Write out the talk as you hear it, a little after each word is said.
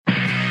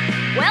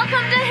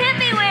Welcome to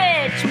Hippie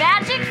Witch,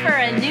 magic for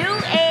a new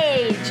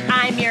age.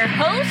 I'm your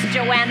host,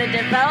 Joanna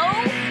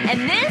DeVoe,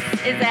 and this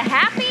is a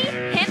happy,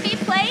 hippie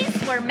place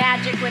where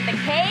magic with a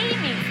K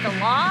meets the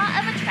law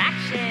of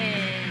attraction.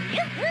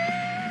 Yoo-hoo!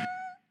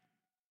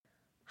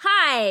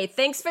 Hi,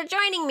 thanks for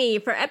joining me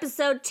for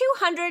episode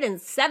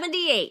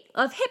 278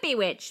 of Hippie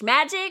Witch,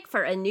 magic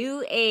for a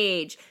new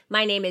age.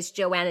 My name is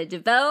Joanna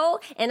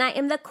DeVoe, and I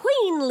am the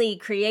queenly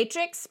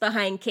creatrix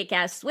behind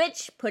Kick-Ass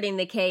Witch, Putting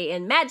the K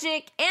in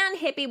Magic, and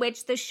Hippie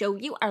Witch, the show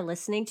you are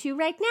listening to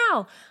right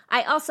now.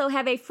 I also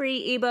have a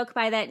free ebook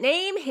by that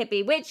name,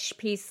 Hippie Witch,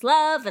 Peace,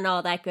 Love, and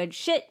all that good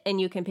shit, and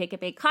you can pick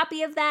up a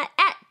copy of that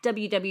at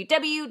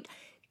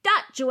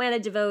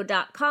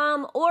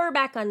www.joannadevoe.com or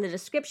back on the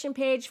description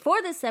page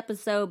for this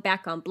episode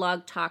back on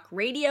Blog Talk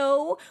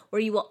Radio,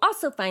 where you will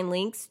also find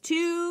links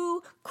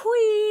to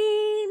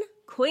Queen,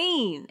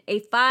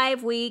 a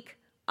 5-week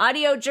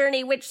audio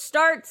journey which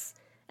starts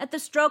at the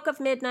stroke of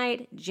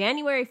midnight,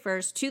 January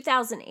 1st,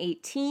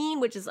 2018,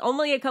 which is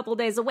only a couple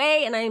days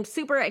away, and I am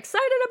super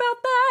excited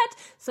about that.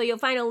 So you'll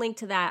find a link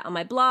to that on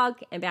my blog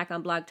and back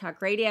on Blog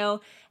Talk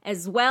Radio,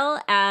 as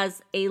well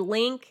as a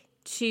link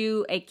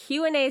to a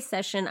Q&A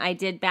session I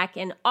did back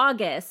in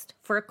August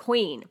for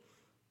Queen.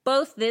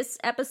 Both this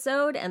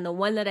episode and the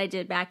one that I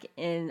did back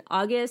in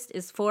August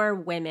is for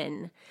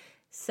women.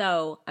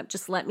 So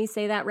just let me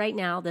say that right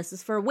now. This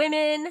is for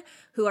women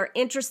who are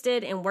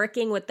interested in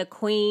working with the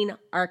Queen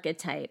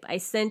archetype. I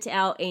sent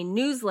out a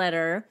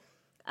newsletter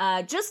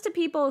just to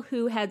people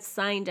who had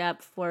signed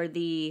up for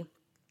the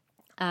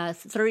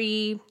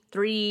You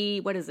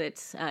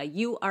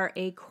Are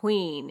a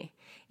Queen,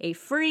 a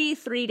free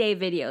 3-day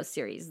video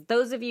series.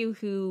 Those of you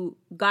who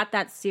got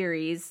that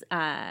series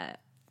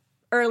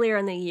earlier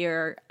in the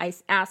year, I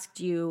asked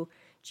you,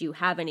 do you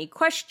have any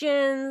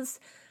questions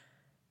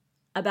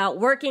about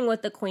working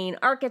with the Queen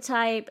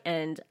archetype,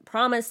 and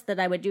promised that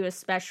I would do a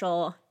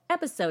special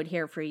episode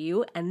here for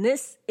you, and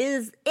this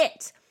is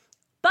it.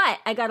 But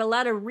I got a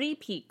lot of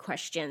repeat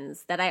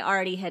questions that I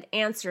already had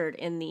answered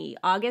in the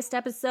August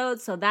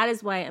episode, so that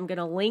is why I'm going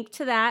to link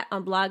to that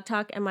on Blog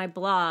Talk and my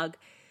blog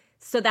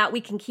so that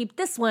we can keep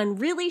this one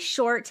really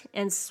short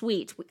and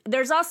sweet.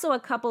 There's also a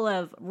couple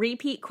of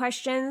repeat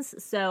questions,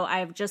 so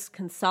I've just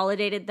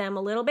consolidated them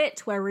a little bit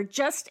to where we're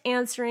just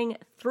answering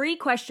 3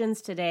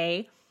 questions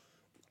today.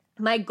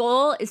 My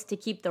goal is to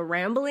keep the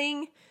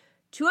rambling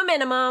to a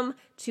minimum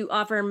to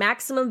offer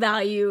maximum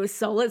value.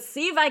 So let's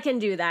see if I can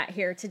do that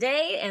here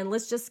today, and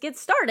let's just get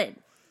started.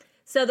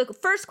 So the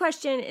first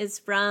question is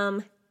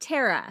from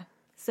Tara.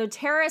 So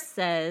Tara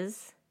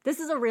says, this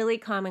is a really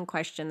common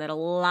question that a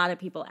lot of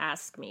people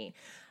ask me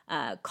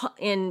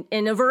in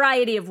a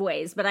variety of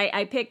ways, but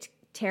I picked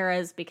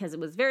Tara's because it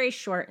was very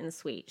short and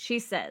sweet. She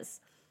says,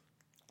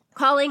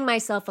 calling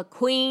myself a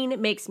queen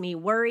makes me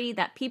worry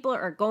that people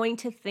are going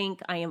to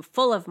think I am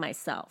full of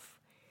myself.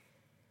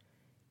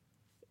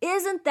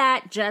 Isn't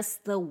that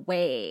just the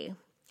way?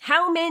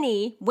 How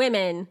many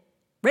women,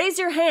 raise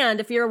your hand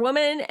if you're a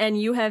woman and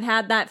you have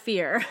had that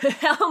fear.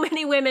 How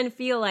many women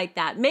feel like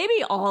that?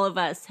 Maybe all of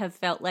us have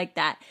felt like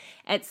that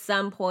at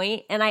some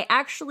point. And I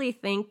actually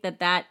think that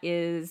that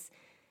is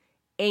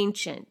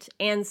ancient,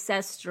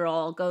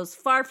 ancestral, goes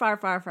far, far,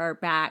 far, far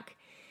back.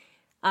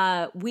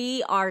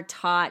 We are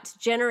taught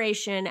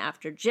generation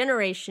after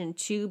generation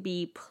to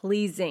be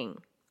pleasing.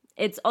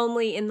 It's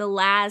only in the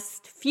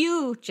last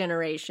few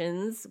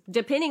generations,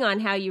 depending on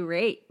how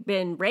you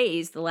been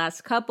raised, the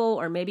last couple,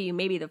 or maybe you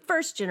may be the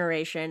first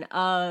generation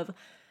of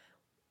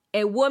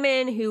a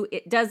woman who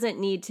doesn't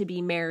need to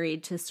be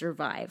married to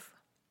survive,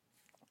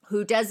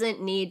 who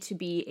doesn't need to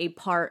be a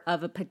part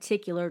of a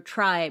particular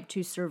tribe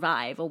to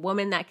survive, a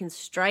woman that can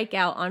strike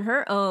out on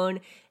her own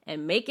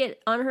and make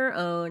it on her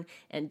own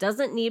and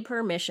doesn't need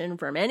permission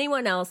from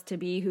anyone else to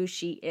be who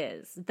she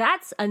is.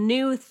 That's a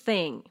new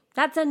thing.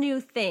 That's a new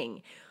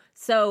thing.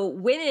 So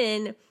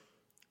women,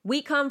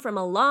 we come from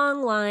a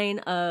long line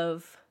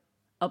of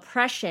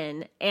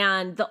oppression,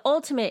 and the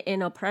ultimate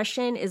in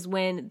oppression is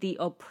when the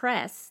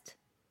oppressed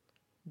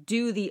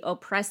do the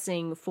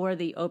oppressing for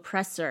the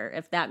oppressor,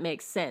 if that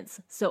makes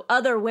sense. So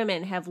other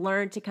women have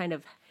learned to kind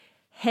of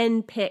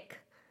henpick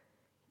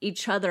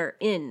each other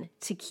in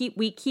to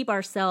keep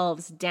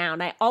ourselves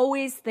down. I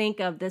always think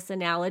of this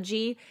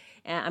analogy,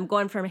 and I'm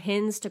going from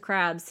hens to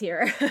crabs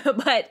here,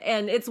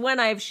 and it's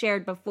one I've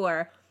shared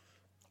before.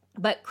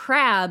 But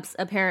crabs,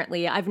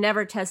 apparently, I've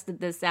never tested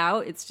this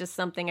out. It's just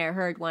something I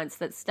heard once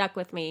that stuck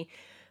with me.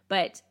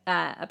 But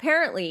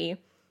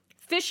apparently,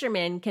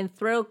 fishermen can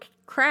throw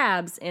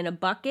crabs in a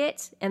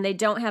bucket, and they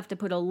don't have to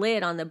put a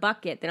lid on the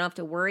bucket. They don't have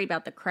to worry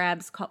about the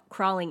crabs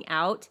crawling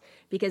out,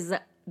 because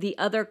the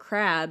other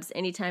crabs,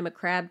 anytime a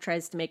crab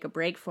tries to make a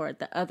break for it,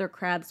 the other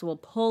crabs will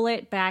pull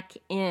it back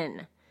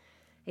in.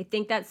 I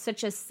think that's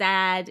such a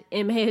sad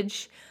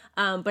image.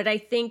 But I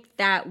think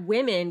that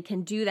women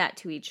can do that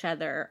to each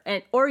other,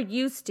 or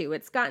used to.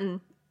 It's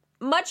gotten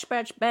much,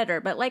 much better.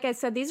 But like I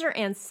said, these are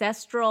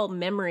ancestral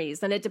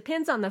memories, and it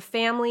depends on the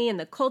family and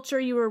the culture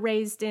you were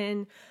raised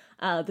in.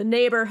 the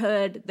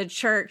neighborhood, the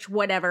church,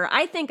 whatever.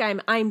 I think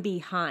I'm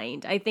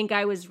behind. I think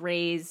I was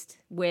raised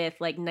with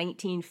like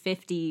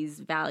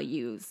 1950s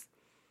values,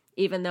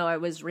 even though I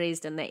was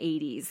raised in the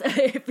 80s.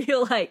 I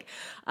feel like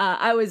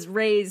I was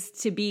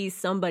raised to be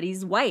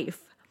somebody's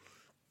wife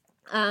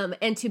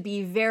and to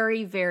be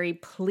very, very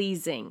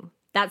pleasing.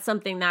 That's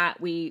something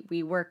that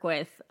we work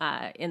with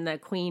in the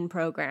Queen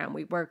program.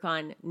 We work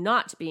on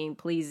not being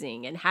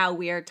pleasing and how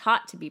we are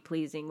taught to be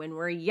pleasing when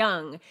we're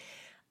young.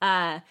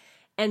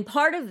 And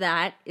part of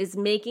that is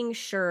making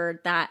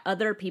sure that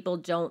other people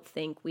don't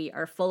think we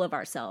are full of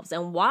ourselves.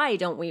 And why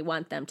don't we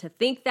want them to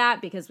think that?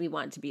 Because we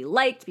want to be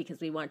liked, because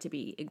we want to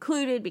be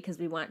included, because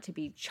we want to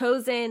be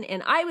chosen.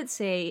 And I would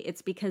say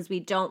it's because we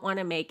don't want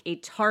to make a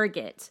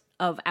target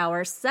of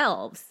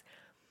ourselves.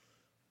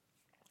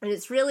 And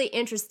it's really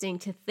interesting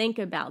to think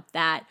about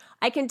that.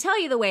 I can tell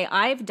you the way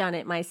I've done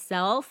it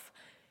myself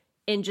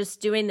in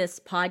just doing this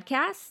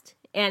podcast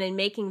and in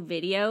making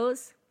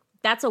videos.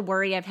 That's a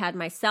worry I've had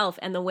myself,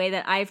 and the way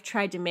that I've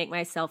tried to make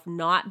myself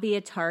not be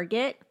a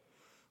target,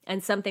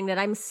 and something that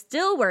I'm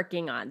still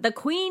working on. The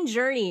Queen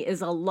journey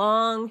is a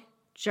long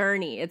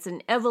journey. It's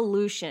an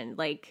evolution.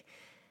 Like,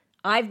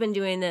 I've been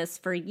doing this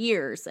for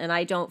years, and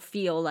I don't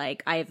feel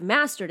like I've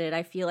mastered it.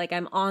 I feel like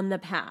I'm on the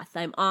path.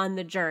 I'm on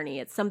the journey.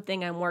 It's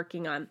something I'm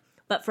working on.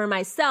 But for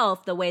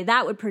myself, the way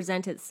that would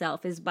present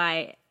itself is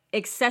by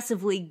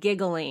excessively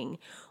giggling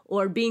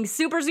or being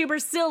super, super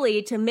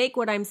silly to make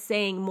what I'm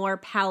saying more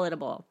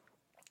palatable.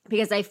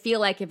 Because I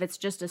feel like if it's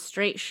just a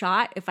straight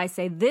shot, if I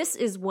say, this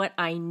is what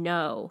I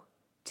know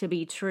to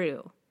be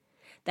true,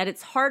 that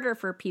it's harder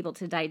for people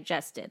to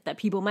digest it, that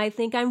people might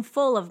think I'm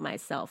full of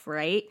myself,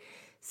 right?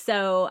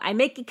 So I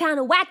make it kind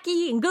of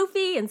wacky and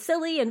goofy and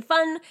silly and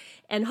fun,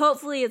 and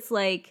hopefully it's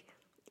like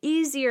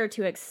easier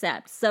to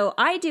accept. So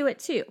I do it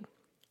too,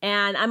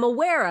 and I'm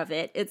aware of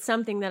it. It's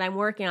something that I'm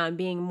working on,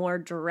 being more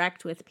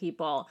direct with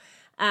people.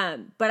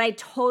 But I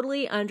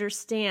totally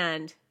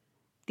understand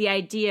the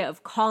idea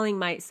of calling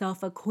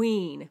myself a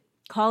queen,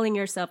 calling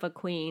yourself a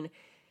queen,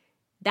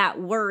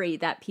 that worry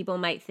that people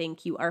might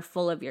think you are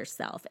full of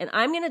yourself. And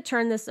I'm going to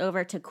turn this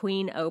over to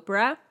Queen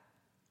Oprah.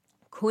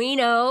 Queen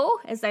O,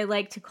 as I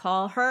like to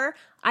call her.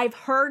 I've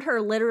heard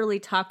her literally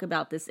talk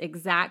about this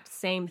exact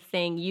same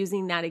thing,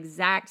 using that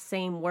exact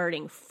same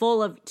wording,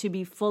 to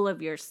be full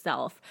of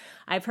yourself.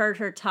 I've heard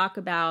her talk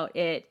about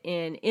it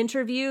in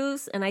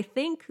interviews, and I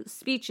think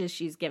speeches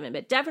she's given,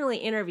 but definitely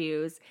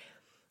interviews.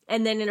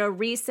 And then in a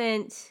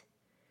recent,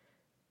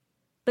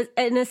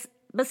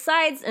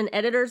 besides an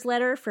editor's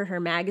letter for her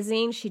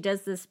magazine, she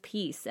does this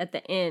piece at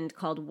the end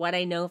called What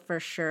I Know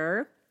for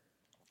Sure.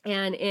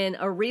 And in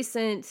a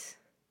recent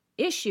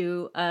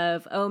issue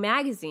of O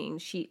Magazine,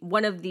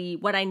 one of the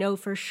What I Know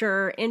for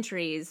Sure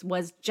entries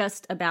was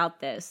just about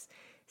this.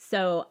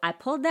 So I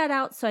pulled that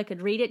out so I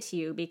could read it to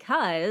you,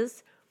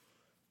 because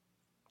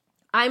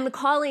I'm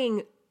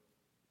calling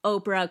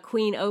Oprah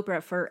Queen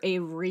Oprah for a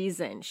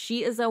reason.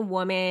 She is a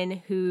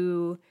woman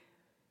who,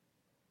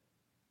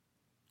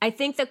 I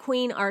think the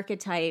queen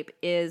archetype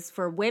is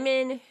for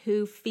women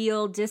who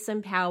feel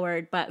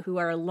disempowered, but who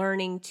are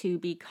learning to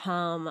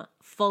become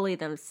fully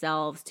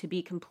themselves, to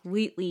be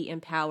completely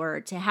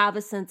empowered, to have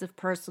a sense of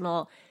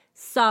personal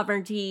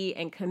sovereignty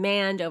and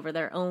command over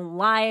their own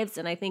lives.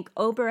 And I think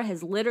Oprah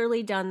has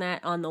literally done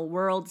that on the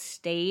world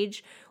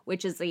stage,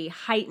 which is a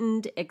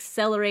heightened,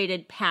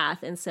 accelerated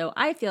path. And so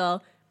I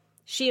feel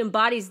she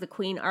embodies the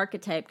queen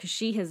archetype because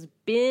she has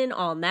been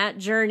on that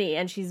journey,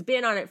 and she's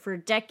been on it for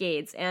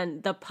decades.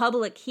 And the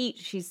public heat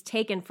she's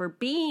taken for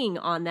being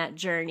on that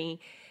journey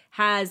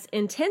has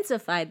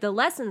intensified the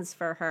lessons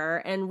for her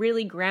and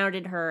really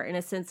grounded her in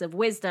a sense of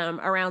wisdom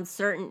around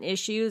certain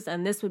issues.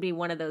 And this would be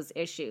one of those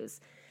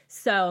issues.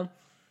 So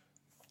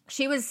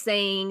she was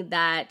saying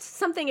that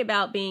something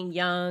about being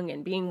young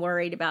and being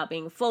worried about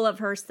being full of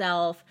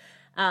herself.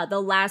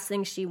 The last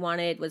thing she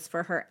wanted was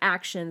for her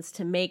actions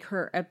to make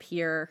her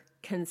appear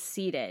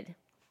conceited.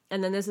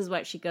 And then this is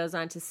what she goes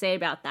on to say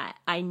about that.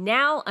 I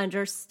now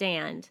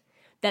understand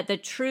that the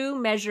true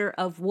measure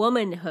of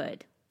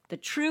womanhood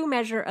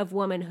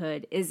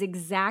is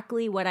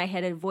exactly what I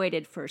had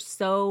avoided for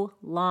so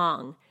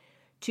long,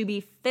 to be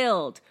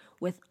filled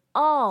with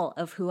all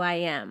of who I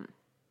am.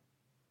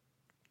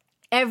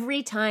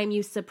 Every time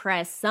you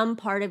suppress some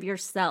part of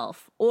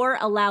yourself or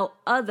allow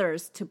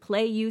others to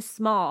play you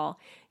small,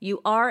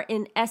 you are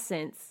in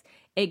essence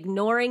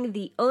ignoring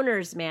the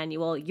owner's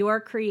manual your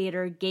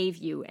creator gave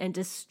you and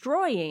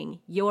destroying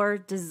your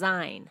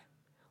design.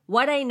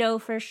 What I know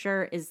for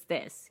sure is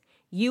this: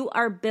 you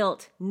are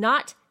built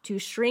not to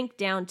shrink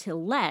down to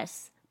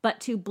less, but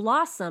to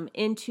blossom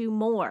into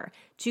more,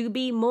 to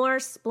be more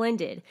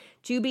splendid,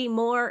 to be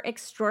more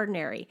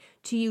extraordinary,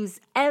 to use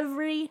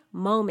every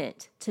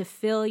moment to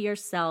fill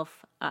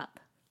yourself up.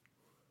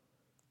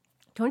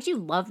 Don't you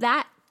love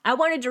that? I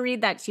wanted to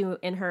read that to you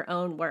in her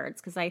own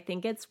words because I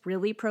think it's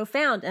really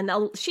profound. And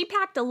she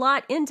packed a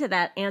lot into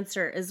that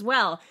answer as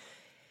well.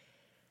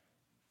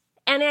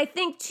 And I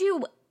think,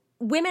 too,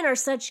 women are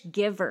such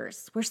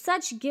givers. We're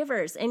such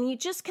givers. And you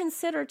just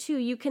consider too,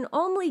 you can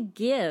only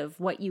give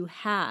what you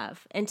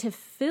have, and to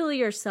fill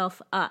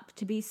yourself up,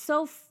 to be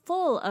so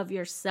full of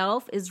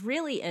yourself is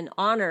really an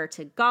honor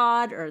to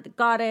God or the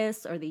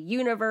goddess or the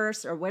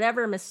universe or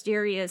whatever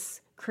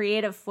mysterious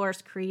creative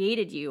force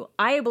created you.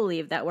 I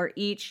believe that we're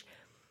each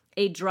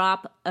a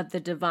drop of the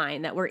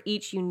divine, that we're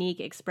each unique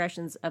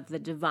expressions of the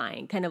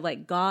divine, kind of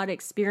like God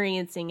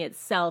experiencing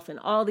itself in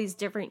all these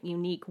different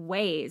unique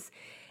ways.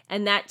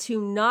 And that to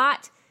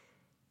not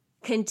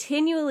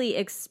continually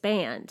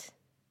expand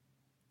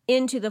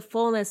into the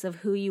fullness of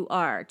who you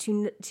are,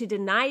 to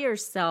deny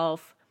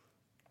yourself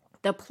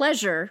the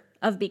pleasure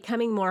of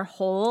becoming more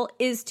whole,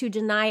 is to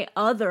deny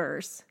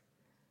others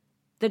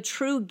the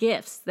true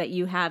gifts that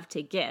you have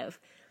to give.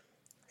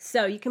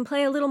 So you can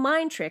play a little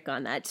mind trick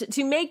on that.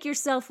 To make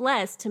yourself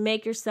less, to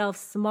make yourself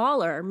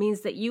smaller,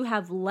 means that you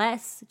have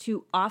less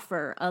to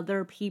offer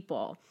other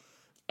people.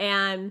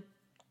 And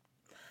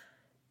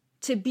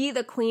to be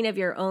the queen of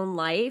your own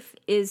life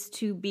is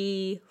to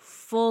be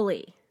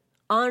fully,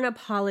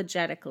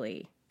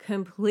 unapologetically,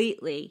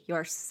 completely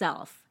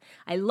yourself.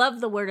 I love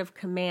the word of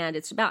command.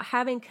 It's about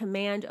having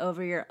command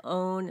over your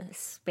own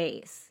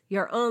space,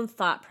 your own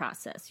thought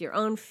process, your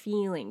own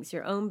feelings,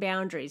 your own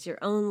boundaries, your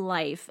own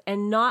life,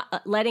 and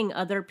not letting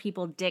other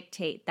people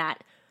dictate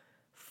that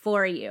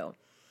for you.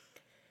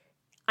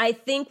 I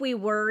think we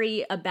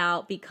worry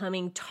about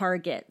becoming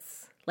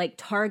targets, like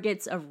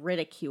targets of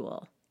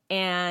ridicule,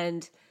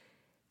 and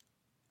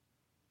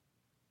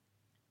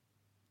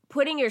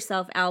putting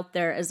yourself out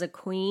there as a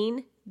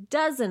queen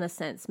does, in a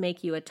sense,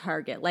 make you a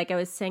target. Like I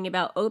was saying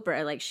about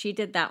Oprah, like she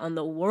did that on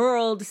the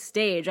world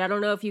stage. I don't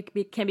know if you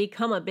can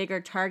become a bigger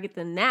target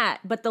than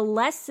that, but the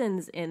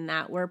lessons in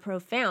that were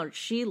profound.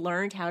 She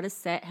learned how to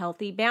set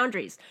healthy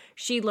boundaries.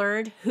 She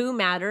learned who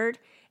mattered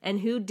and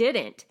who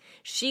didn't.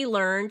 She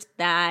learned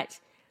that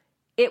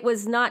it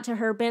was not to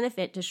her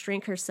benefit to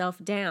shrink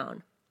herself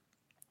down.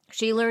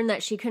 She learned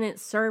that she couldn't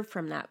serve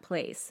from that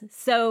place.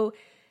 So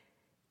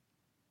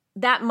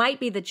that might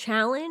be the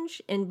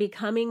challenge in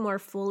becoming more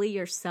fully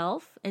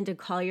yourself, and to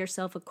call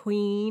yourself a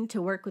queen,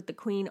 to work with the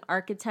queen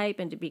archetype,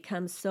 and to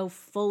become so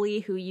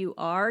fully who you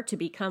are, to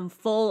become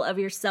full of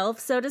yourself,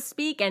 so to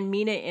speak, and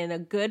mean it in a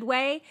good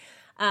way.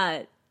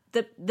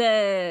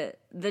 The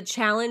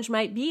challenge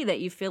might be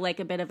that you feel like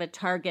a bit of a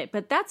target,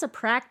 but that's a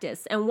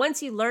practice. And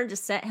once you learn to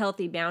set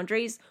healthy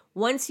boundaries,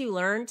 once you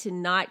learn to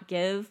not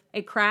give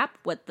a crap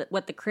what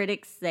the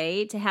critics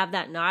say, to have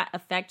that not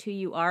affect who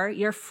you are,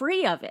 you're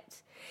free of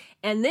it.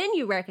 And then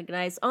you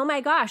recognize, oh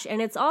my gosh,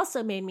 and it's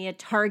also made me a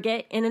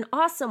target in an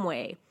awesome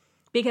way,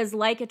 because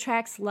like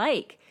attracts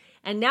like.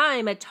 And now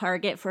I'm a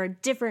target for a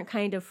different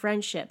kind of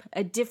friendship,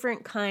 a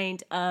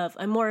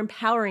more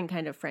empowering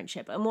kind of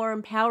friendship, a more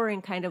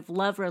empowering kind of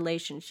love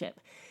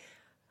relationship,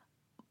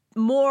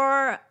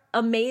 more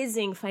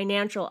amazing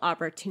financial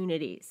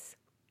opportunities.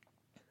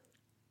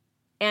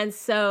 And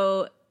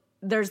so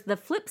there's the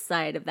flip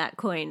side of that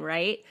coin,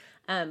 right?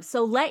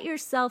 So let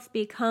yourself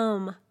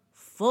become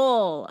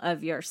full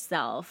of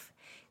yourself.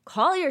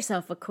 Call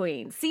yourself a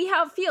queen. See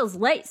how it feels.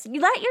 Let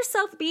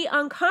yourself be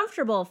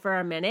uncomfortable for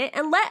a minute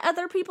and let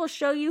other people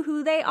show you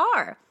who they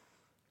are.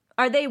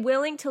 Are they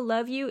willing to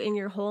love you in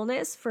your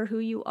wholeness for who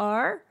you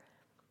are?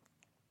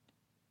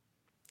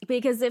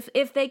 Because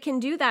if they can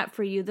do that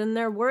for you, then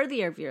they're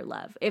worthy of your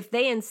love. If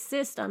they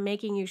insist on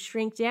making you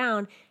shrink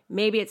down,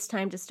 maybe it's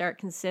time to start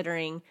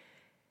considering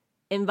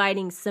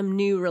inviting some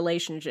new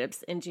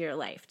relationships into your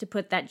life, to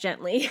put that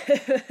gently.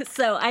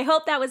 So I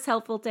hope that was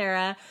helpful,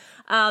 Tara.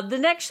 The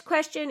next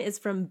question is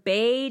from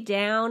Bay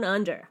Down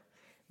Under.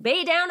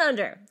 Bay Down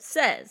Under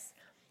says,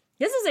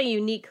 this is a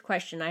unique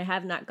question I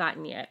have not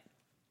gotten yet.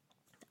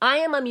 I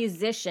am a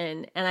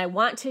musician and I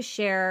want to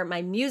share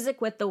my music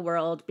with the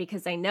world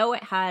because I know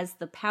it has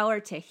the power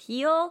to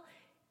heal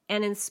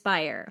and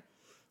inspire.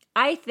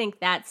 I think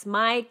that's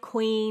my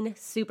queen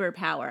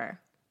superpower.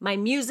 My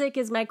music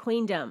is my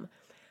queendom.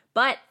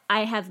 But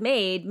I have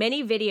made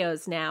many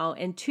videos now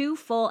and 2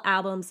 full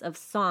albums of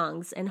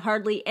songs, and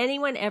hardly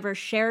anyone ever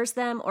shares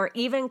them or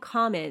even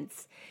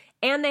comments,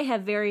 and they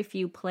have very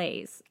few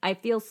plays. I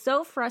feel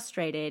so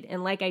frustrated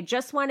and like I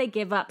just want to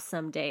give up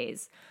some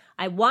days.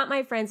 I want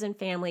my friends and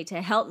family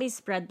to help me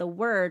spread the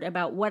word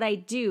about what I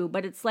do,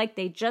 but it's like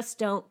they just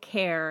don't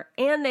care,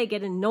 and they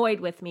get annoyed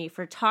with me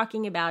for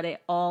talking about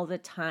it all the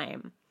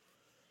time.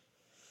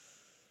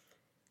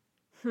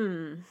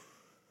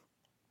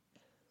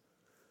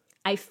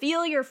 I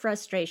feel your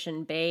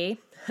frustration, Bay.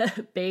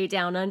 Bay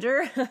Down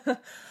Under.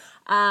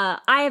 I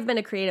have been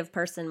a creative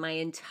person my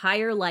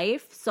entire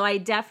life, so I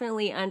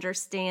definitely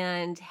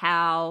understand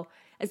how,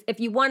 if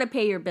you want to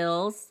pay your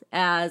bills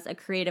as a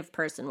creative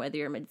person, whether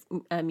you're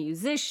a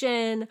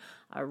musician,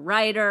 a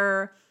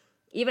writer,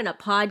 even a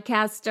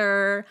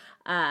podcaster,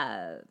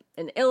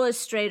 an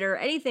illustrator,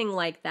 anything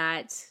like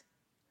that,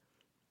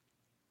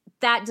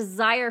 that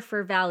desire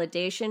for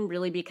validation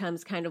really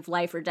becomes kind of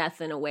life or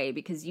death in a way,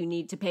 because you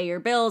need to pay your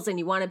bills and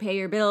you want to pay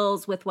your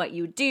bills with what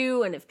you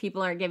do. And if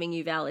people aren't giving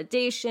you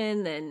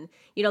validation, then,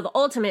 the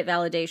ultimate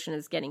validation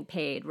is getting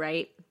paid,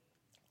 right?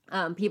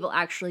 people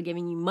actually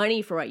giving you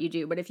money for what you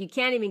do. But if you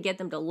can't even get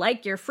them to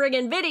like your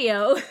friggin'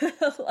 video,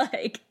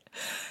 like,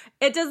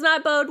 it does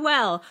not bode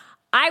well.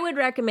 I would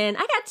recommend,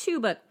 I got two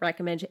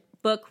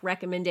book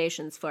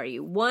recommendations for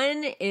you.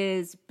 One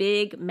is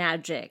Big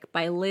Magic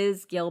by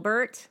Liz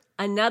Gilbert,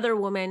 another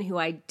woman who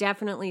I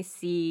definitely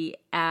see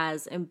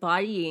as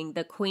embodying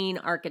the queen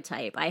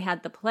archetype. I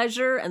had the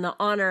pleasure and the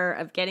honor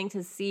of getting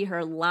to see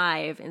her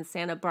live in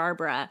Santa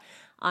Barbara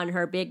on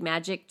her Big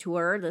Magic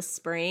tour this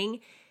spring.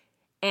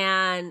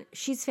 And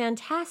she's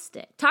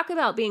fantastic. Talk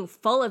about being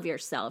full of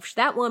yourself.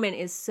 That woman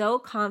is so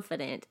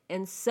confident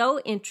and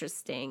so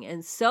interesting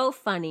and so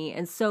funny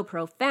and so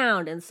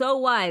profound and so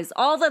wise.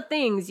 All the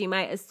things you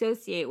might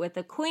associate with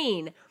a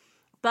queen.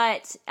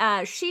 But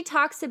she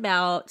talks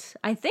about,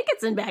 I think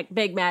it's in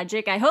Big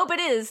Magic. I hope it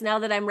is now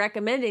that I'm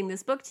recommending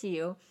this book to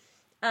you.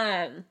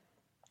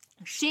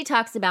 She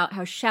talks about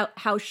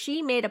how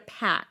she made a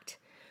pact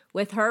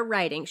with her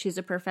writing. She's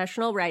a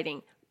professional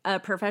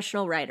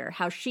writer,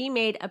 how she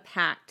made a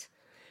pact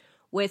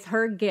with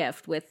her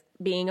gift, with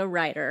being a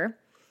writer,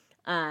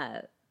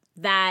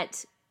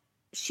 that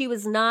she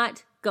was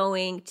not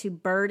going to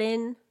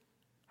burden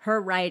her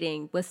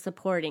writing with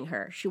supporting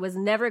her. She was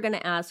never going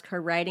to ask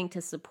her writing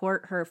to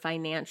support her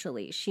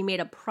financially. She made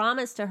a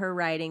promise to her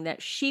writing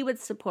that she would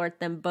support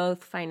them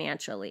both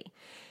financially,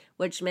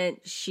 which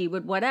meant she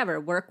would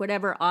work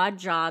whatever odd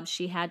jobs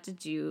she had to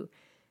do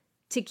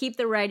to keep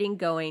the writing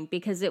going,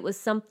 because it was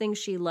something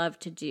she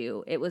loved to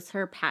do. It was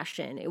her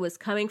passion. It was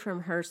coming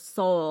from her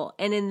soul.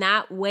 And in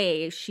that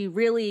way, she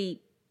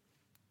really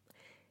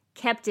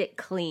kept it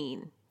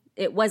clean.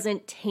 It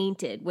wasn't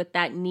tainted with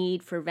that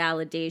need for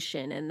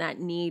validation and that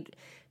need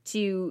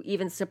to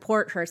even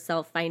support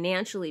herself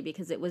financially,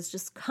 because it was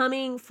just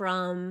coming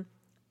from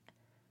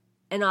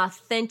an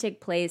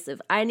authentic place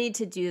of, I need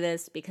to do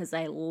this because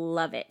I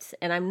love it,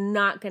 and I'm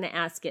not going to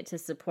ask it to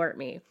support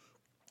me.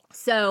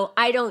 So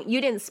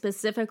you didn't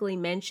specifically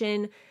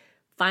mention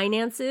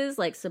finances,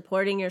 like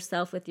supporting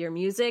yourself with your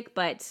music,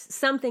 but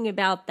something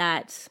about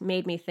that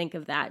made me think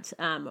of that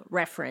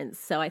reference.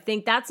 So I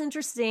think that's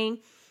interesting.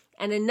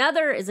 And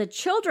another is a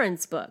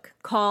children's book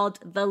called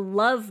The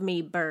Love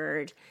Me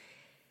Bird.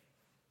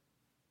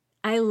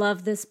 I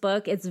love this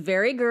book. It's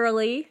very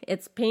girly.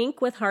 It's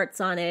pink with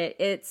hearts on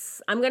it.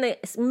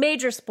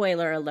 Major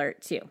spoiler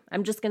alert too.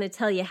 I'm just going to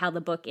tell you how the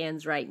book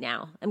ends right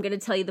now. I'm going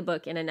to tell you the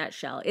book in a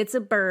nutshell. It's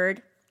a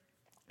bird.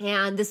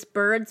 And this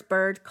bird's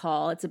bird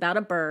call, it's about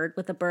a bird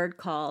with a bird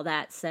call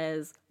that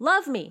says,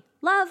 love me,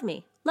 love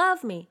me,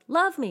 love me,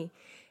 love me.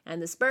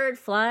 And this bird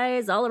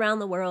flies all around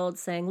the world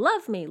saying,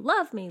 love me,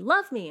 love me,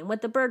 love me. And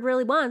what the bird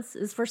really wants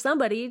is for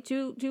somebody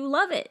to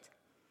love it.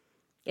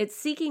 It's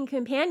seeking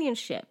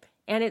companionship,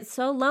 and it's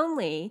so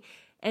lonely,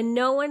 and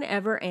no one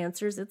ever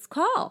answers its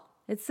call.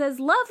 It says,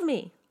 love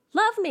me,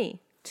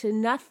 to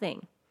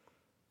nothing,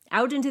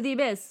 out into the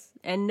abyss.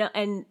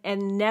 And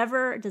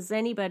never does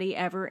anybody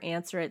ever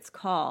answer its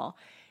call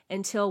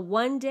until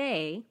one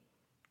day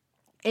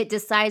it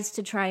decides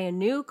to try a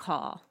new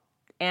call.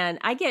 And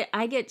I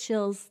get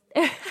chills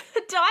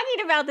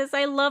talking about this.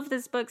 I love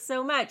this book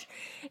so much.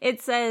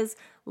 It says,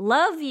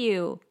 love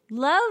you,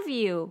 love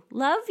you,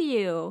 love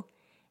you.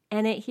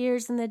 And it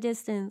hears in the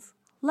distance,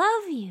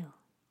 love you,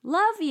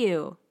 love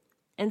you.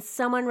 And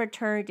someone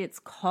returned its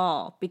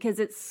call because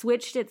it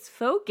switched its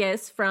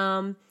focus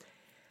from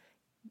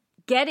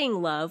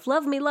getting love,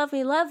 love me, love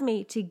me, love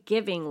me, to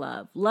giving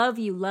love, love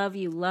you, love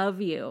you,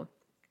 love you.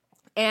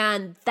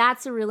 And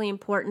that's a really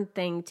important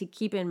thing to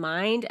keep in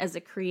mind as a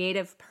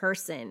creative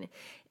person,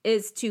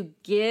 is to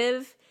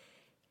give.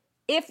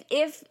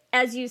 If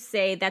as you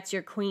say, that's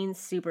your queen's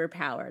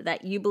superpower,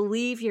 that you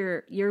believe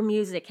your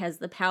music has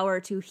the power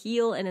to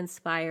heal and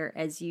inspire,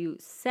 as you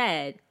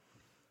said,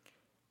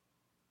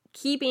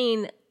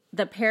 keeping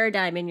the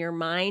paradigm in your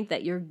mind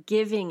that you're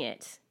giving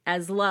it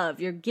as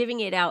love, you're giving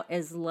it out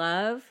as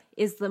love,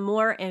 is the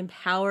more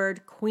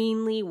empowered,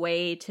 queenly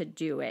way to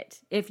do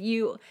it.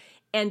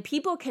 And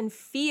people can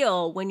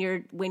feel when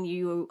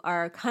you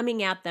are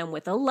coming at them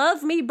with a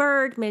love me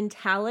bird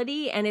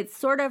mentality, and it's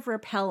sort of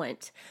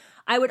repellent.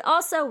 I would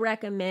also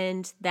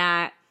recommend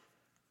that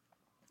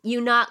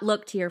you not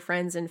look to your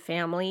friends and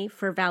family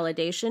for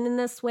validation in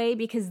this way,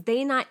 because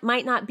they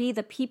might not be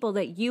the people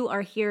that you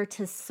are here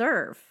to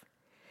serve.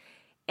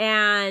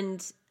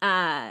 And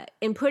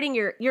in putting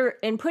your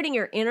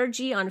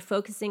energy on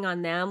focusing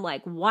on them,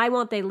 like, why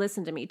won't they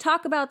listen to me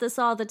talk about this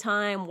all the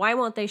time? Why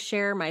won't they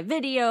share my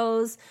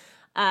videos?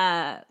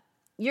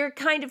 You're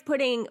kind of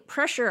putting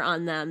pressure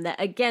on them that,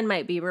 again,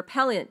 might be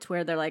repellent,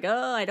 where they're like,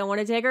 oh, I don't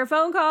want to take her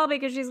phone call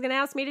because she's going to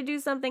ask me to do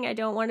something I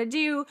don't want to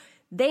do.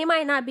 They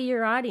might not be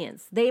your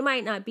audience. They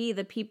might not be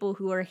the people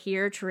who are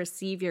here to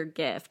receive your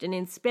gift. And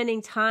in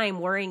spending time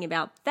worrying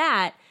about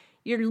that,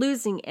 you're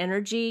losing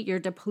energy, you're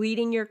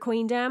depleting your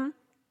queendom,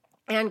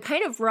 and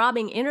kind of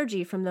robbing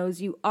energy from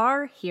those you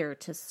are here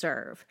to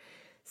serve.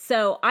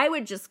 So I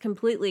would just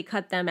completely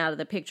cut them out of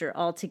the picture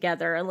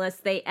altogether unless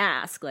they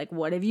ask, like,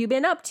 what have you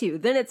been up to?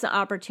 Then it's an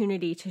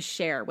opportunity to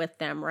share with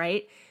them,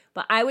 right?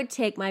 But I would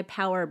take my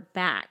power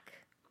back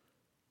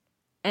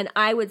And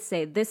I would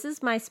say, this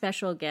is my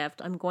special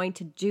gift. I'm going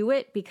to do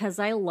it because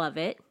I love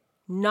it,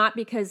 not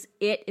because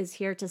it is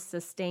here to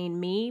sustain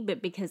me,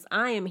 but because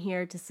I am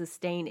here to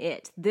sustain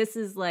it. This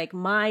is like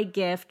my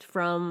gift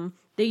from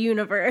the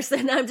universe,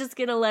 and I'm just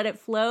going to let it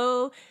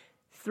flow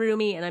through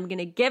me, and I'm going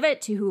to give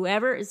it to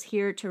whoever is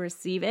here to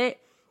receive it.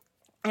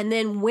 And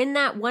then when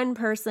that one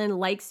person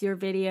likes your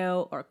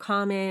video or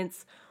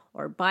comments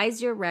or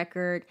buys your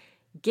record,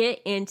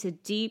 get into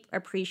deep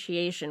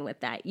appreciation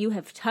with that. You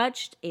have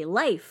touched a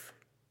life.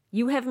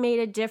 You have made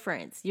a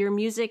difference. Your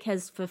music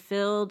has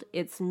fulfilled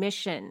its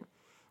mission.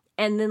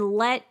 And then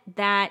let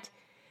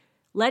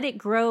it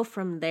grow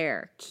from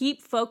there.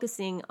 Keep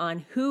focusing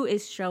on who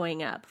is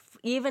showing up.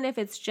 Even if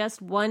it's just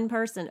one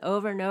person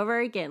over and over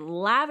again,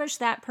 lavish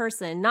that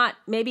person, not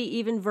maybe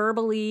even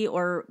verbally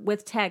or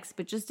with text,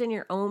 but just in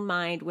your own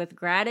mind with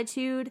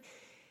gratitude,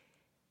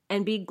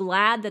 and be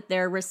glad that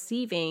they're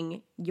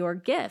receiving your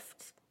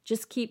gift.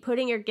 Just keep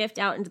putting your gift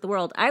out into the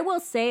world. I will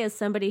say, as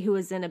somebody who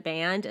is in a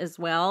band as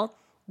well,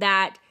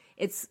 that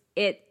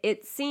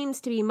it seems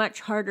to be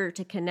much harder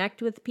to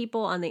connect with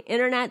people on the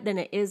internet than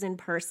it is in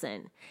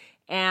person.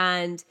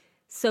 And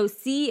so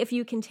see if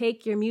you can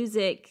take your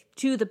music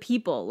to the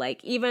people,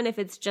 like even if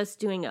it's just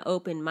doing an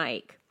open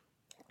mic,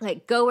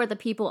 like go where the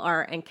people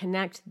are and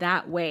connect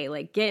that way,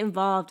 like get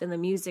involved in the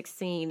music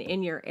scene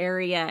in your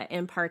area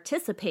and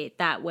participate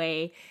that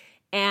way.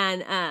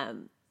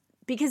 And,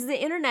 because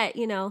the internet,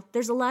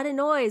 there's a lot of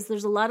noise.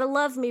 There's a lot of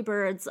love me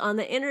birds on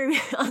the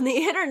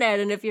internet.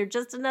 And if you're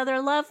just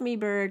another love me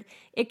bird,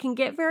 it can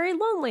get very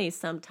lonely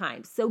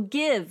sometimes. So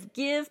give,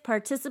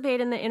 participate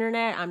in the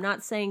internet. I'm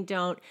not saying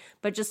don't,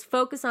 but just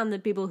focus on the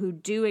people who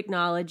do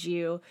acknowledge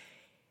you,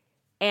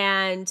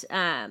 and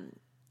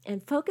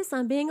focus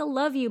on being a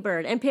love you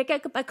bird, and pick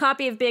up a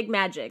copy of Big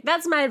Magic.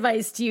 That's my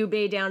advice to you,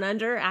 Bay Down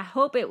Under. I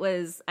hope it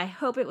was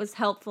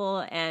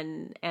helpful,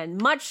 and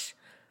much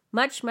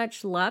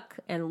luck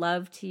and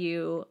love to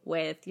you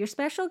with your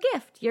special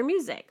gift, your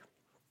music.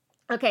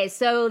 Okay,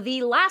 so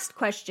the last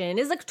question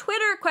is a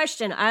Twitter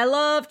question. I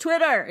love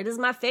Twitter. It is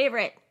my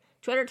favorite.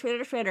 Twitter.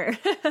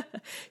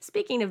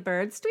 Speaking of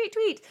birds,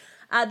 tweet.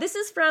 This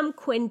is from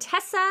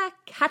Quintessa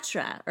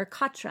Katra.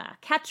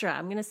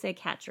 I'm going to say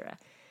Katra.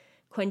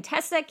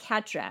 Quintessa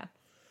Katra.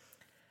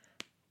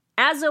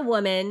 As a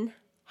woman,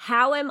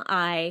 how am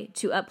I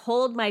to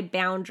uphold my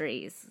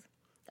boundaries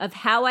of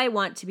how I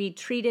want to be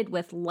treated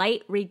with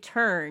light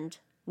returned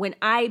when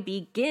I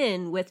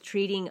begin with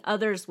treating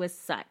others with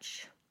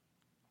such?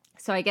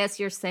 So I guess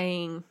you're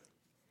saying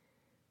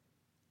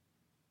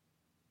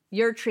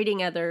you're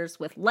treating others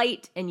with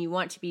light and you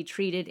want to be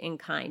treated in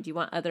kind. You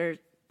want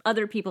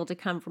other people to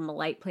come from a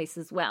light place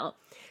as well.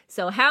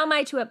 So how am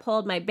I to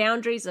uphold my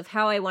boundaries of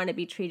how I want to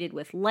be treated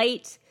with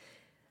light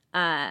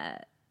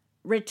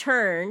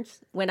returned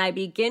when I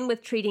begin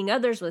with treating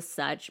others with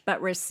such,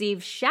 but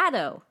receive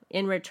shadow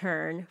in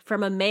return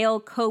from a male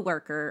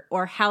coworker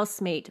or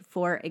housemate,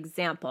 for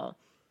example?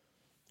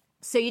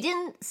 So you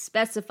didn't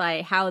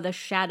specify how the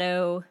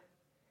shadow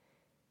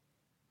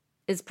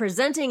is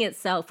presenting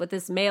itself with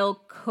this male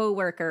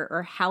coworker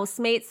or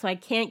housemate, so I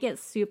can't get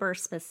super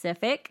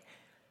specific.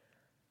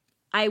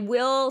 I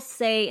will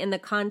say, in the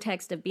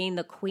context of being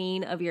the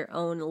queen of your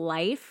own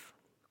life,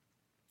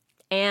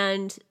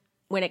 and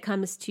when it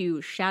comes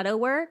to shadow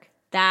work,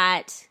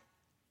 that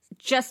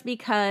just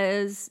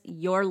because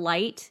your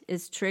light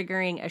is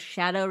triggering a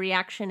shadow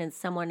reaction in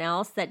someone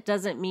else, that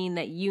doesn't mean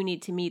that you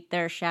need to meet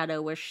their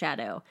shadow with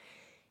shadow.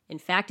 In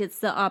fact, it's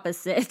the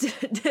opposite.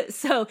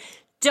 So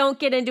don't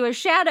get into a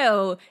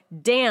shadow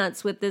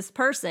dance with this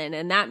person.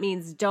 And that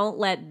means don't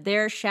let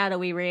their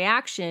shadowy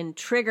reaction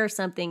trigger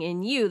something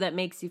in you that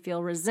makes you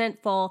feel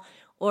resentful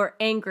or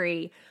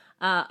angry.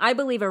 I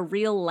believe a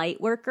real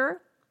light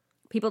worker,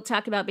 people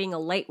talk about being a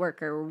light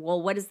worker.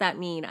 Well, what does that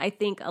mean? I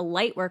think a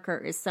light worker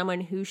is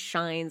someone who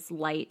shines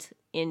light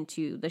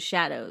into the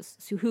shadows,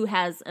 so who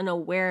has an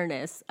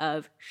awareness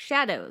of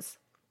shadows.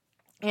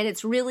 And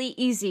it's really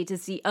easy to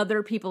see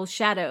other people's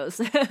shadows.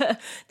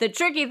 The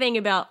tricky thing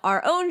about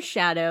our own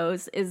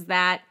shadows is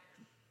that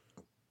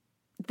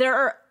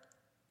they're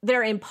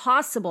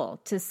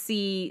impossible to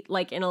see,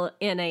 like on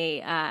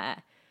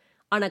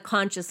a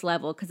conscious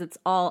level, because it's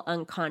all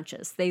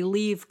unconscious. They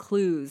leave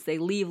clues. They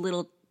leave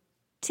little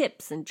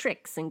tips and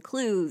tricks and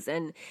clues,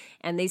 and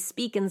they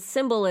speak in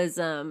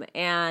symbolism.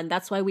 And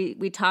that's why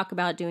we talk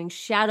about doing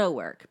shadow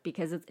work,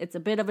 because it's a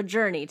bit of a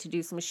journey to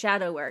do some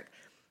shadow work.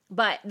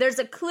 But there's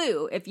a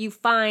clue if you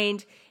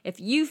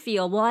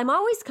feel, well, I'm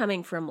always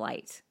coming from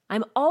light.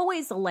 I'm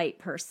always a light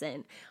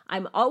person.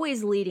 I'm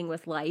always leading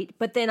with light,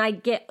 but then I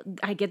get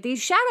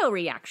these shadow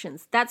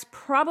reactions. That's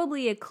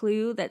probably a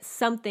clue that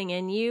something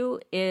in you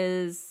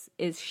is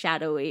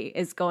shadowy,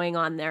 is going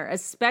on there,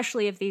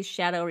 especially if these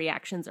shadow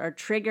reactions are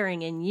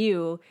triggering in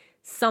you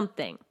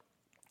something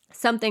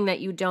that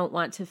you don't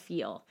want to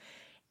feel.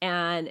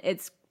 And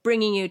it's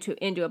bringing you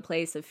into a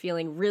place of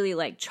feeling really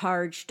like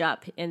charged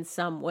up in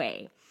some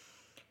way.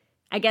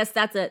 I guess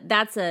that's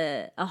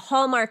a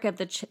hallmark of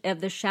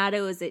the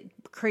shadow is it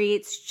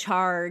creates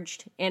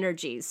charged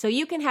energies. So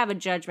you can have a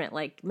judgment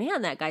like,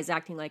 man, that guy's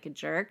acting like a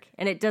jerk,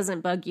 and it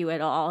doesn't bug you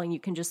at all, and you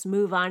can just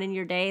move on in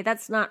your day.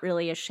 That's not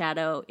really a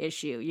shadow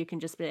issue. You can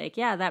just be like,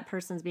 yeah, that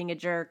person's being a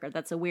jerk, or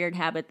that's a weird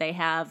habit they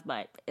have,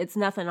 but it's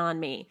nothing on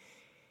me.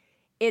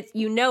 It's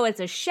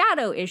a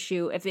shadow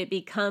issue if it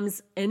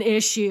becomes an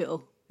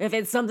issue. If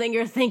it's something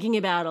you're thinking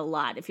about a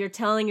lot, if you're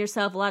telling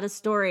yourself a lot of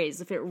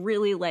stories, if it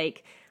really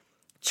like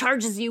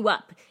charges you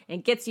up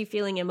and gets you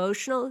feeling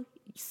emotional,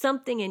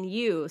 something in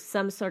you,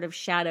 some sort of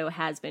shadow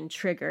has been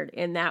triggered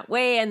in that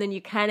way. And then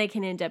you kind of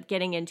can end up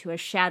getting into a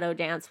shadow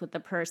dance with the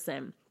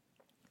person.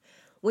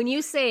 When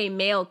you say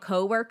male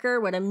coworker,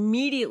 what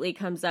immediately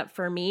comes up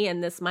for me,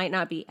 and this might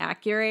not be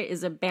accurate,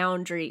 is a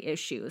boundary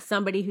issue.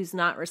 Somebody who's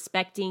not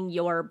respecting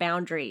your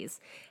boundaries.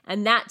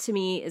 And that to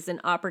me is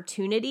an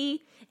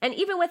opportunity. And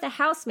even with a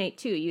housemate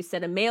too, you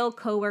said a male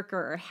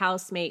coworker or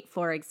housemate,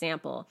 for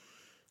example.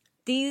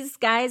 These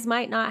guys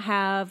might not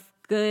have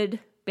good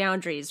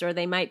boundaries, or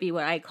they might be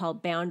what I call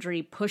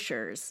boundary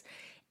pushers.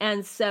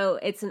 And so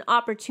it's an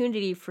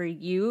opportunity for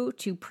you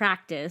to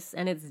practice,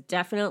 and it's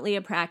definitely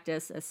a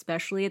practice,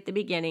 especially at the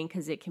beginning,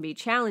 because it can be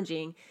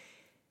challenging,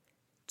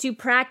 to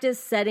practice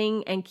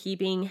setting and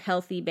keeping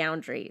healthy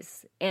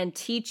boundaries and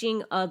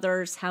teaching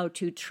others how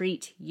to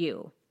treat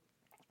you.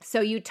 So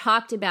you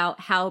talked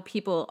about how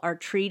people are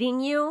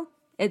treating you.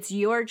 It's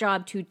your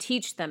job to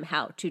teach them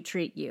how to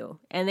treat you.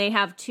 And they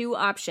have two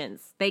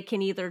options. They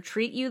can either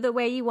treat you the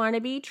way you want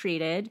to be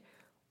treated,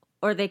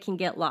 or they can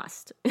get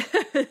lost.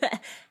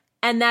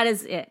 And that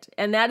is it.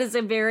 And that is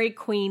a very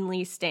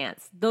queenly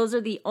stance. Those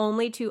are the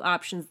only two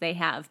options they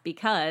have,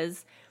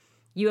 because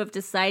you have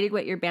decided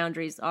what your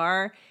boundaries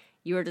are.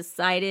 You have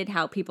decided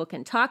how people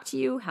can talk to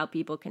you, how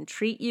people can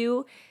treat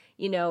you.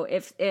 You know,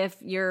 if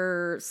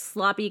your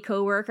sloppy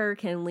coworker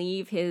can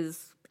leave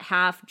his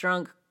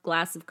half-drunk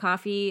glass of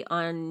coffee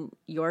on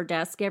your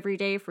desk every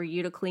day for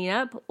you to clean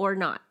up or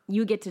not.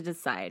 You get to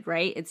decide,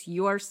 right? It's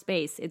your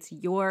space. It's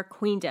your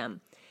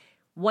queendom.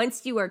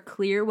 Once you are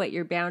clear what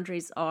your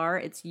boundaries are,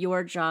 it's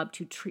your job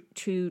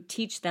to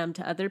teach them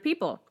to other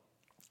people.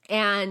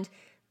 And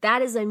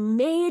that is a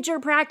major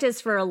practice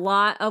for a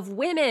lot of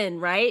women,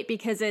 right?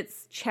 Because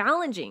it's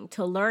challenging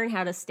to learn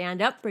how to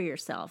stand up for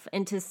yourself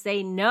and to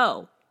say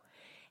no,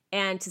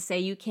 and to say,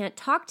 you can't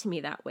talk to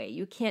me that way.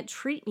 You can't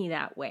treat me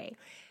that way.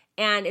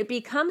 And it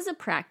becomes a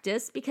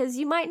practice because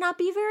you might not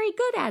be very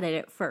good at it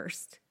at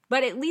first.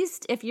 But at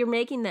least if you're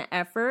making the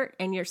effort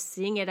and you're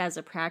seeing it as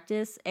a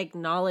practice,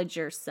 acknowledge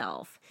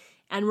yourself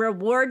and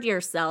reward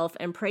yourself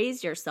and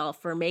praise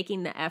yourself for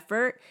making the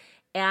effort.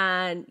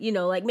 And, you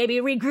know, like maybe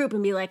regroup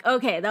and be like,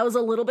 okay, that was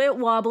a little bit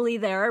wobbly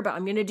there, but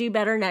I'm going to do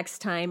better next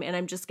time. And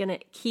I'm just going to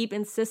keep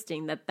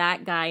insisting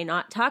that guy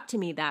not talk to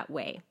me that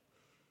way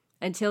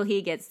until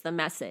he gets the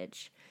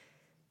message.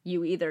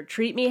 You either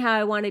treat me how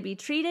I want to be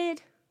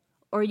treated,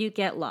 or you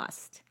get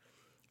lost.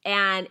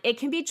 And it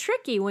can be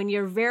tricky when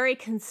you're very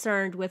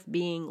concerned with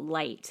being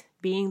light,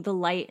 being the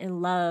light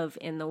and love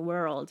in the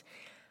world.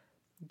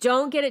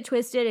 Don't get it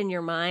twisted in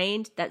your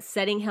mind that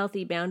setting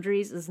healthy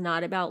boundaries is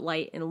not about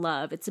light and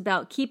love. It's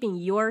about keeping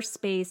your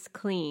space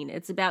clean.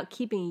 It's about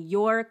keeping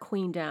your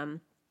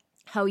queendom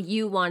how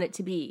you want it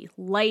to be,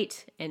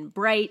 light and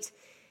bright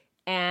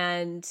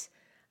and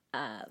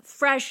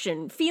fresh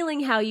and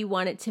feeling how you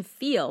want it to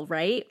feel,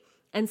 right?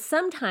 And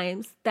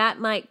sometimes that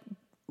might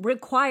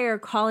require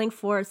calling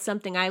forth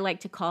something I like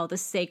to call the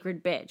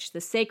sacred bitch. The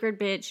sacred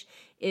bitch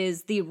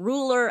is the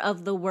ruler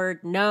of the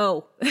word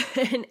no,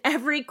 and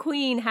every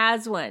queen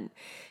has one.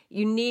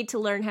 You need to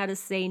learn how to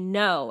say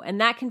no, and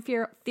that can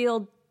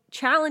feel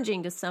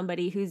challenging to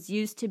somebody who's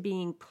used to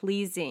being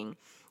pleasing.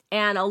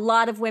 And a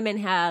lot of women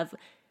have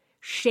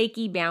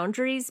shaky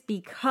boundaries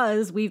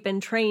because we've been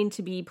trained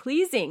to be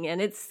pleasing,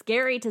 and it's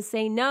scary to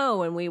say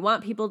no, and we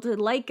want people to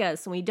like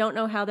us, and we don't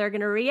know how they're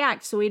going to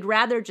react, so we'd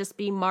rather just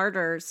be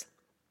martyrs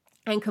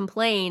and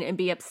complain and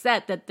be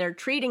upset that they're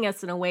treating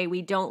us in a way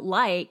we don't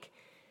like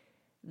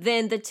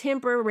than the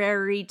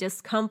temporary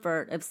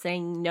discomfort of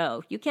saying,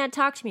 no, you can't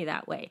talk to me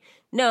that way.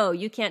 No,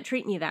 you can't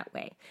treat me that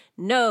way.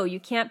 No, you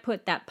can't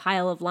put that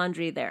pile of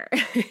laundry there.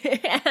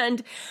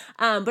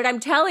 But I'm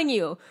telling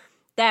you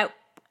that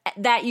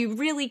you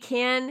really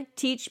can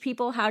teach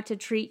people how to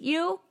treat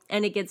you,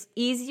 and it gets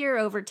easier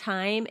over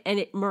time, and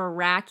it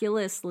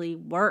miraculously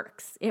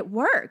works. It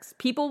works.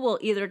 People will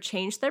either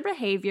change their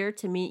behavior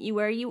to meet you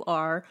where you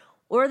are,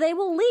 or they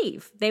will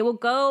leave. They will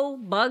go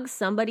bug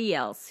somebody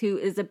else who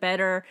is a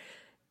better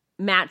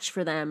match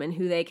for them and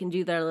who they can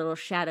do their little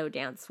shadow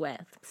dance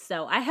with.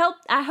 So I hope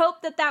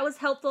that was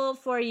helpful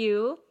for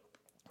you,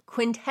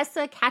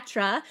 Quintessa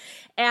Catra.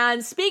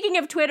 And speaking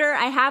of Twitter,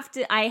 I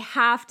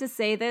have to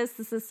say this.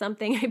 This is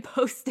something I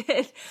posted.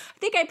 I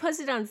think I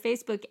posted on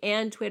Facebook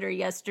and Twitter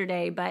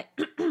yesterday, but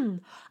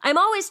I'm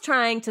always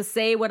trying to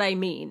say what I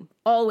mean.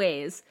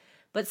 Always.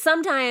 but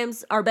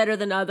sometimes are better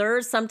than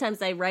others.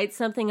 Sometimes I write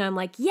something, I'm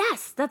like,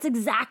 yes, that's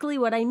exactly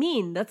what I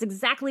mean. That's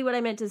exactly what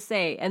I meant to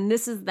say. And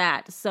this is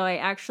that. So I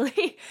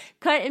actually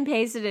cut and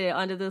pasted it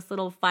onto this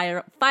little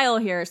file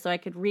here so I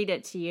could read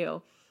it to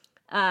you.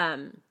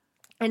 And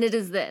it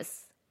is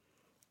this.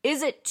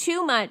 Is it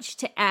too much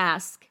to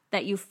ask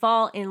that you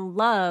fall in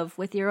love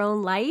with your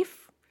own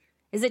life?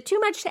 Is it too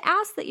much to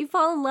ask that you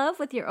fall in love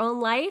with your own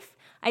life?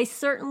 I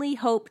certainly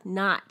hope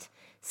not.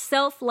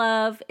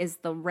 Self-love is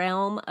the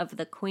realm of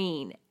the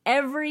queen.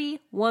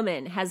 Every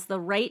woman has the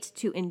right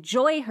to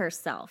enjoy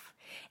herself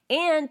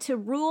and to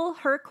rule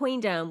her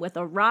queendom with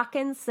a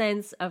rockin'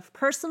 sense of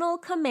personal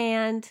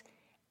command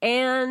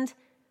and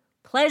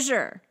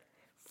pleasure.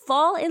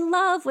 Fall in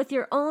love with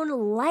your own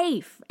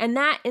life. And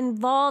that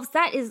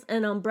is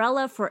an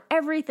umbrella for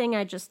everything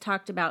I just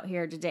talked about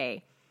here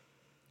today.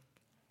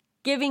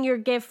 Giving your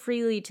gift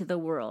freely to the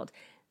world,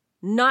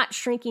 not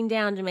shrinking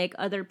down to make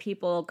other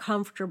people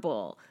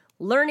comfortable,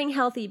 learning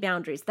healthy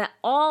boundaries. That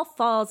all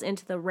falls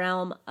into the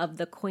realm of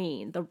the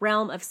queen, the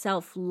realm of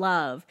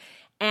self-love.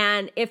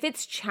 And if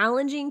it's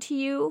challenging to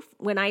you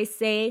when I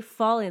say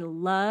fall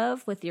in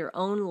love with your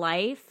own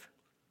life,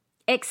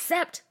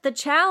 accept the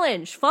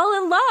challenge.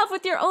 Fall in love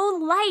with your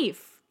own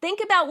life. Think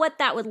about what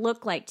that would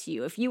look like to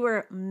you. If you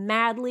were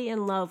madly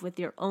in love with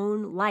your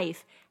own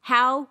life,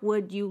 how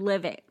would you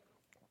live it?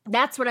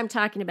 That's what I'm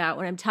talking about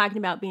when I'm talking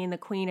about being the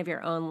queen of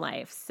your own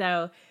life.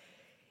 So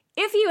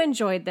if you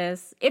enjoyed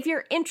this, if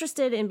you're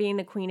interested in being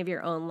the queen of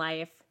your own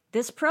life,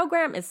 this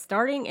program is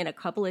starting in a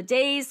couple of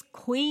days.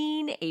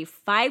 Queen, a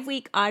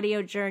 5-week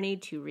audio journey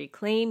to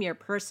reclaim your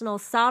personal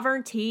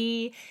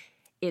sovereignty.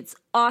 It's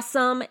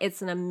awesome.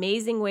 It's an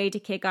amazing way to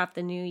kick off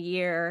the new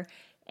year.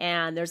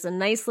 And there's a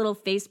nice little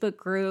Facebook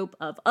group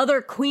of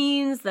other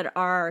queens that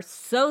are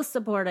so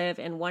supportive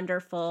and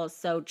wonderful.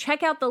 So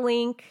check out the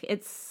link.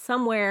 It's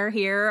somewhere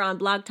here on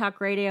Blog Talk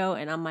Radio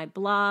and on my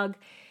blog.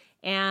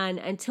 And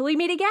until we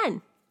meet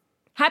again,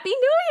 Happy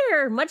New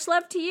Year! Much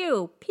love to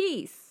you.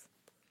 Peace.